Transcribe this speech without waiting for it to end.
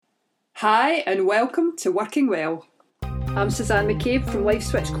Hi and welcome to Working Well. I'm Suzanne McCabe from Life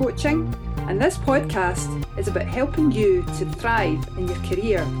Switch Coaching, and this podcast is about helping you to thrive in your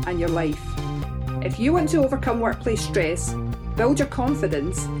career and your life. If you want to overcome workplace stress, build your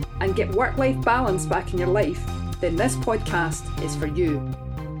confidence and get work-life balance back in your life, then this podcast is for you.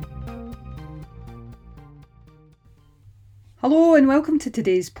 Hello and welcome to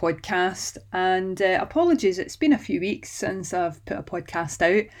today's podcast, and apologies, it's been a few weeks since I've put a podcast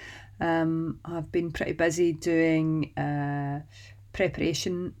out. I've been pretty busy doing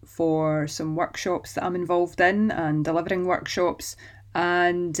preparation for some workshops that I'm involved in and delivering workshops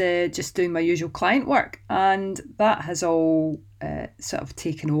and just doing my usual client work, and that has all sort of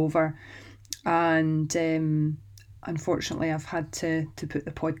taken over, and unfortunately I've had to put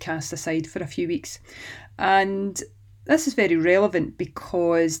the podcast aside for a few weeks. And this is very relevant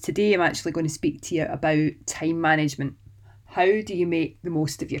because today I'm actually going to speak to you about time management. How do you make the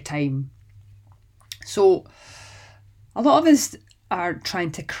most of your time? So a lot of us are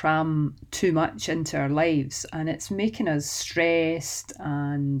trying to cram too much into our lives, and it's making us stressed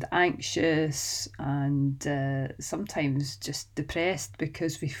and anxious and sometimes just depressed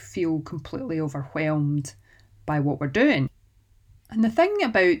because we feel completely overwhelmed by what we're doing. And the thing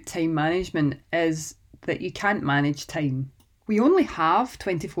about time management is that you can't manage time. We only have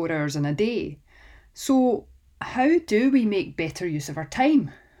 24 hours in a day. So how do we make better use of our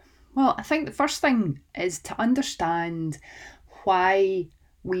time? Well, I think the first thing is to understand why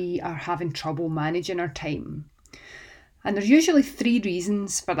we are having trouble managing our time. And there's usually 3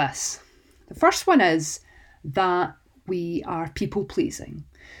 reasons for this. The first one is that we are people pleasing.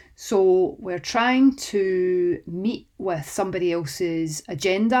 So we're trying to meet with somebody else's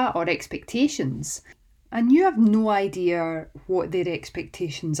agenda or expectations, and you have no idea what their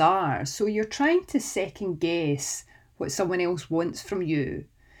expectations are. So you're trying to second guess what someone else wants from you.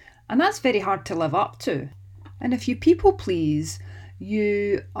 And that's very hard to live up to. And if you people please,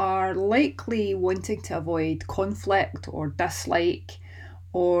 you are likely wanting to avoid conflict or dislike,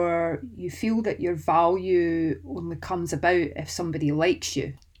 or you feel that your value only comes about if somebody likes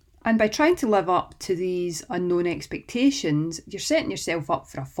you. And by trying to live up to these unknown expectations, you're setting yourself up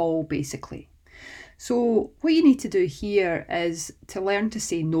for a fall, basically. So what you need to do here is to learn to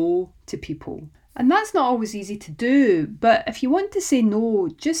say no to people. And that's not always easy to do, but if you want to say no,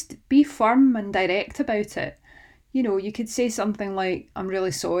 just be firm and direct about it. You know, you could say something like, I'm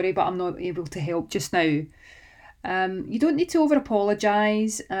really sorry, but I'm not able to help just now. You don't need to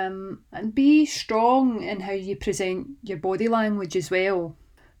over-apologise, and be strong in how you present your body language as well.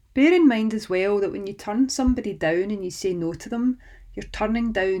 Bear in mind as well that when you turn somebody down and you say no to them, you're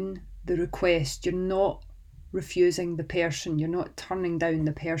turning down the request. You're not refusing the person. You're not turning down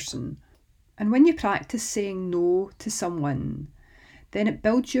the person. And when you practice saying no to someone, then it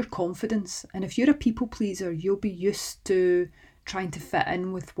builds your confidence. And if you're a people pleaser, you'll be used to trying to fit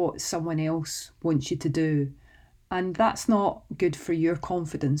in with what someone else wants you to do. And that's not good for your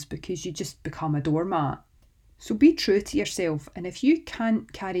confidence because you just become a doormat. So be true to yourself. And if you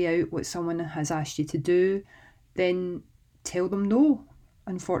can't carry out what someone has asked you to do, then tell them no.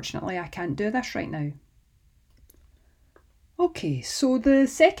 Unfortunately, I can't do this right now. Okay, so the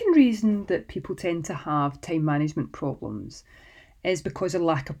second reason that people tend to have time management problems is because of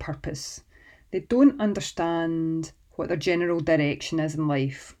lack of purpose. They don't understand what their general direction is in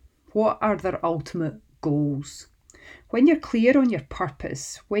life. What are their ultimate goals? When you're clear on your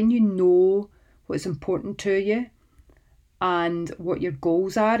purpose, when you know what's important to you and what your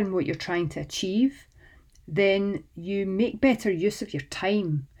goals are and what you're trying to achieve, then you make better use of your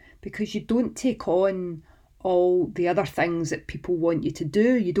time because you don't take on all the other things that people want you to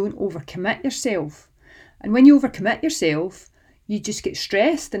do. You don't overcommit yourself. And when you overcommit yourself, you just get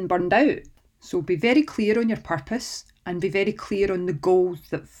stressed and burned out. So be very clear on your purpose and be very clear on the goals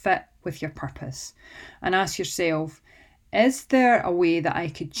that fit with your purpose. And ask yourself, is there a way that I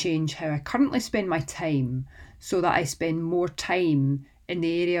could change how I currently spend my time so that I spend more time in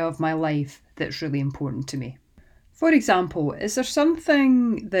the area of my life that's really important to me? For example, is there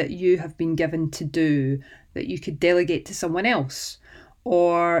something that you have been given to do that you could delegate to someone else,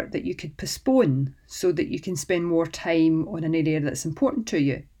 or that you could postpone so that you can spend more time on an area that's important to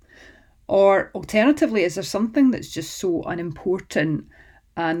you? Or alternatively, is there something that's just so unimportant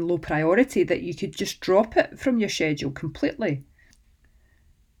and low priority that you could just drop it from your schedule completely?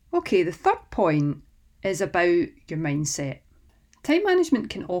 Okay, the third point is about your mindset. Time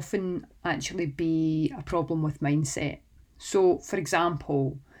management can often actually be a problem with mindset. So, for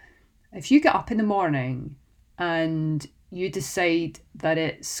example, if you get up in the morning and you decide that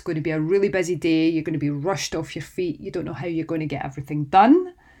it's going to be a really busy day, you're going to be rushed off your feet, you don't know how you're going to get everything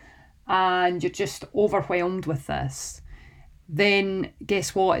done, and you're just overwhelmed with this, then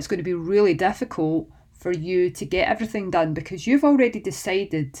guess what? It's going to be really difficult for you to get everything done because you've already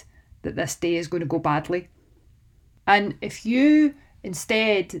decided that this day is going to go badly. And if you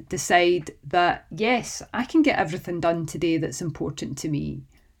instead decide that, yes, I can get everything done today that's important to me,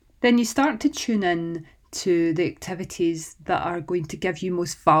 then you start to tune in to the activities that are going to give you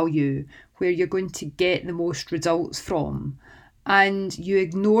most value, where you're going to get the most results from, and you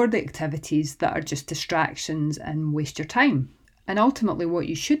ignore the activities that are just distractions and waste your time. And ultimately, what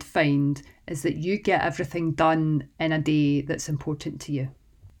you should find is that you get everything done in a day that's important to you.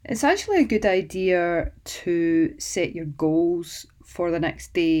 It's actually a good idea to set your goals for the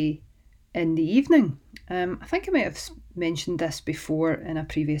next day in the evening. I think I might have mentioned this before in a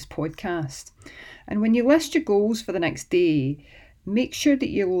previous podcast. And when you list your goals for the next day, make sure that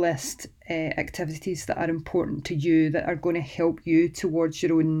you list activities that are important to you, that are going to help you towards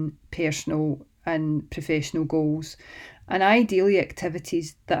your own personal and professional goals. And ideally,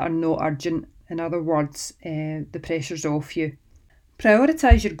 activities that are not urgent. In other words, the pressure's off you.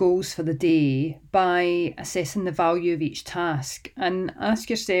 Prioritise your goals for the day by assessing the value of each task and ask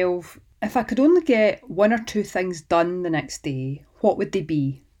yourself, if I could only get one or two things done the next day, what would they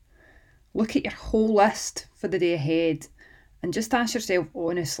be? Look at your whole list for the day ahead and just ask yourself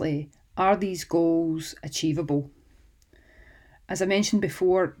honestly, are these goals achievable? As I mentioned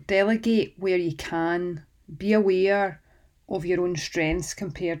before, delegate where you can. Be aware of your own strengths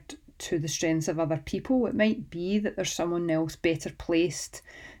compared to the strengths of other people. It might be that there's someone else better placed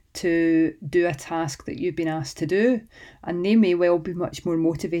to do a task that you've been asked to do, and they may well be much more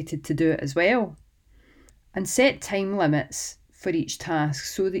motivated to do it as well. And set time limits for each task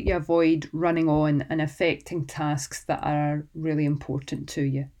so that you avoid running on and affecting tasks that are really important to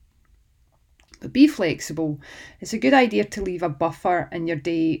you. But be flexible. It's a good idea to leave a buffer in your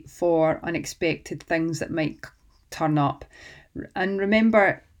day for unexpected things that might turn up. And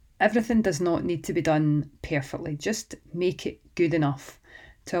remember, everything does not need to be done perfectly. Just make it good enough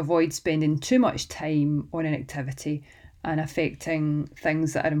to avoid spending too much time on an activity and affecting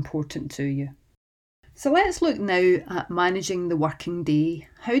things that are important to you. So let's look now at managing the working day.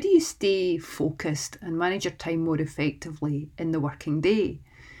 How do you stay focused and manage your time more effectively in the working day?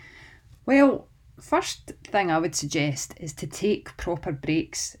 Well, first thing I would suggest is to take proper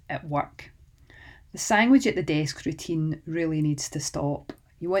breaks at work. The sandwich at the desk routine really needs to stop.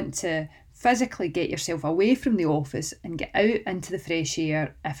 You want to physically get yourself away from the office and get out into the fresh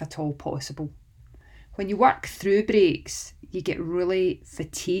air if at all possible. When you work through breaks, you get really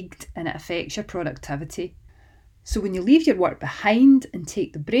fatigued and it affects your productivity. So when you leave your work behind and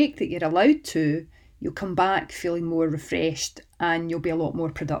take the break that you're allowed to, you'll come back feeling more refreshed and you'll be a lot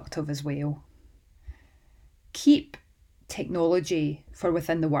more productive as well. Keep technology for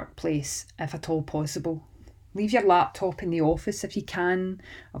within the workplace if at all possible. Leave your laptop in the office if you can.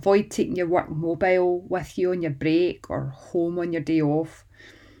 Avoid taking your work mobile with you on your break or home on your day off.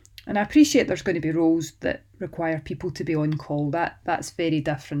 And I appreciate there's going to be roles that require people to be on call. That's very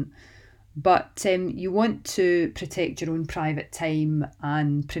different. But you want to protect your own private time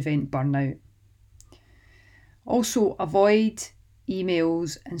and prevent burnout. Also, avoid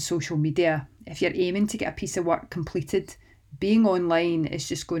emails and social media. If you're aiming to get a piece of work completed, being online is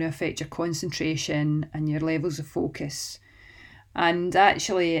just going to affect your concentration and your levels of focus. And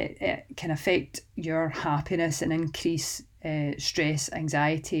actually, it can affect your happiness and increase stress,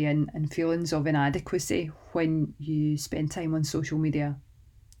 anxiety, and feelings of inadequacy when you spend time on social media.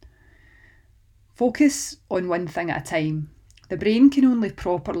 Focus on one thing at a time. The brain can only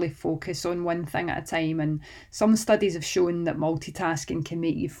properly focus on one thing at a time, and some studies have shown that multitasking can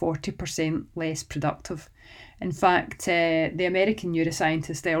make you 40% less productive. In fact, the American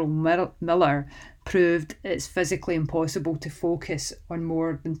neuroscientist Earl Miller proved it's physically impossible to focus on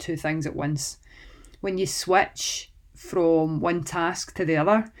more than two things at once. When you switch from one task to the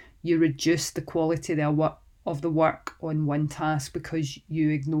other, you reduce the quality of the work on one task because you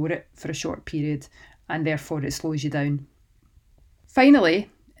ignore it for a short period and therefore it slows you down. Finally,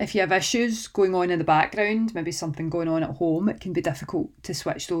 if you have issues going on in the background, maybe something going on at home, it can be difficult to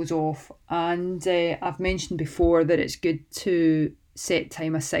switch those off. And I've mentioned before that it's good to set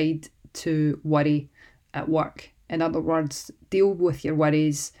time aside to worry at work. In other words, deal with your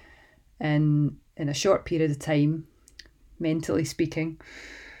worries in a short period of time, mentally speaking.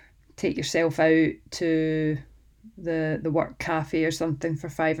 Take yourself out to the work cafe or something for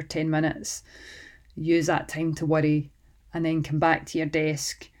 5 or 10 minutes. Use that time to worry and then come back to your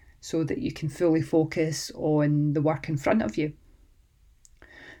desk so that you can fully focus on the work in front of you.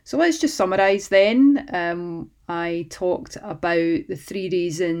 So let's just summarise then. I talked about the 3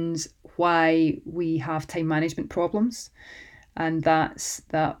 reasons why we have time management problems. And that's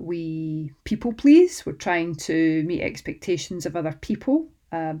that we people please. We're trying to meet expectations of other people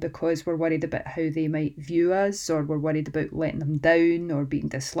because we're worried about how they might view us, or we're worried about letting them down or being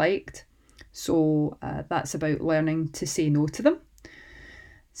disliked. So that's about learning to say no to them.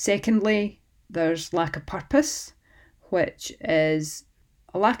 Secondly, there's lack of purpose, which is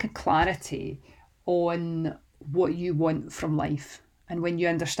a lack of clarity on what you want from life. And when you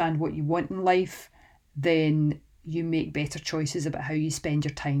understand what you want in life, then you make better choices about how you spend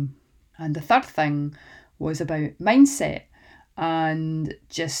your time. And the third thing was about mindset and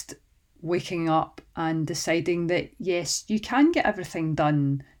just waking up and deciding that, yes, you can get everything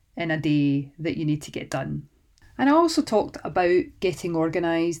done in a day that you need to get done. And I also talked about getting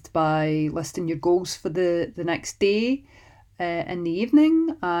organised by listing your goals for the next day in the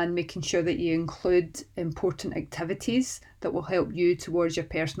evening, and making sure that you include important activities that will help you towards your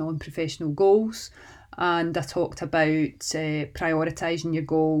personal and professional goals. And I talked about prioritising your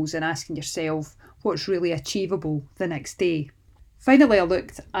goals and asking yourself what's really achievable the next day. Finally, I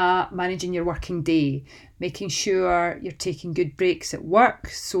looked at managing your working day, making sure you're taking good breaks at work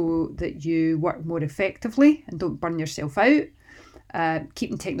so that you work more effectively and don't burn yourself out.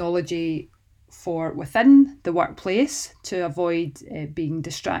 Keeping technology for within the workplace to avoid being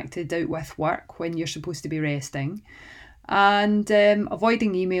distracted out with work when you're supposed to be resting. And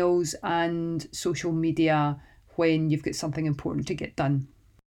avoiding emails and social media when you've got something important to get done.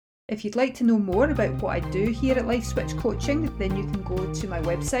 If you'd like to know more about what I do here at Life Switch Coaching, then you can go to my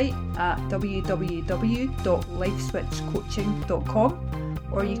website at www.lifeswitchcoaching.com,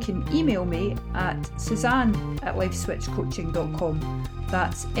 or you can email me at suzanne@lifeswitchcoaching.com.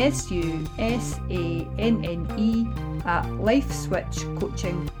 That's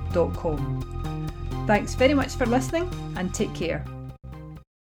SUSANNE@lifeswitchcoaching.com. Thanks very much for listening, and take care.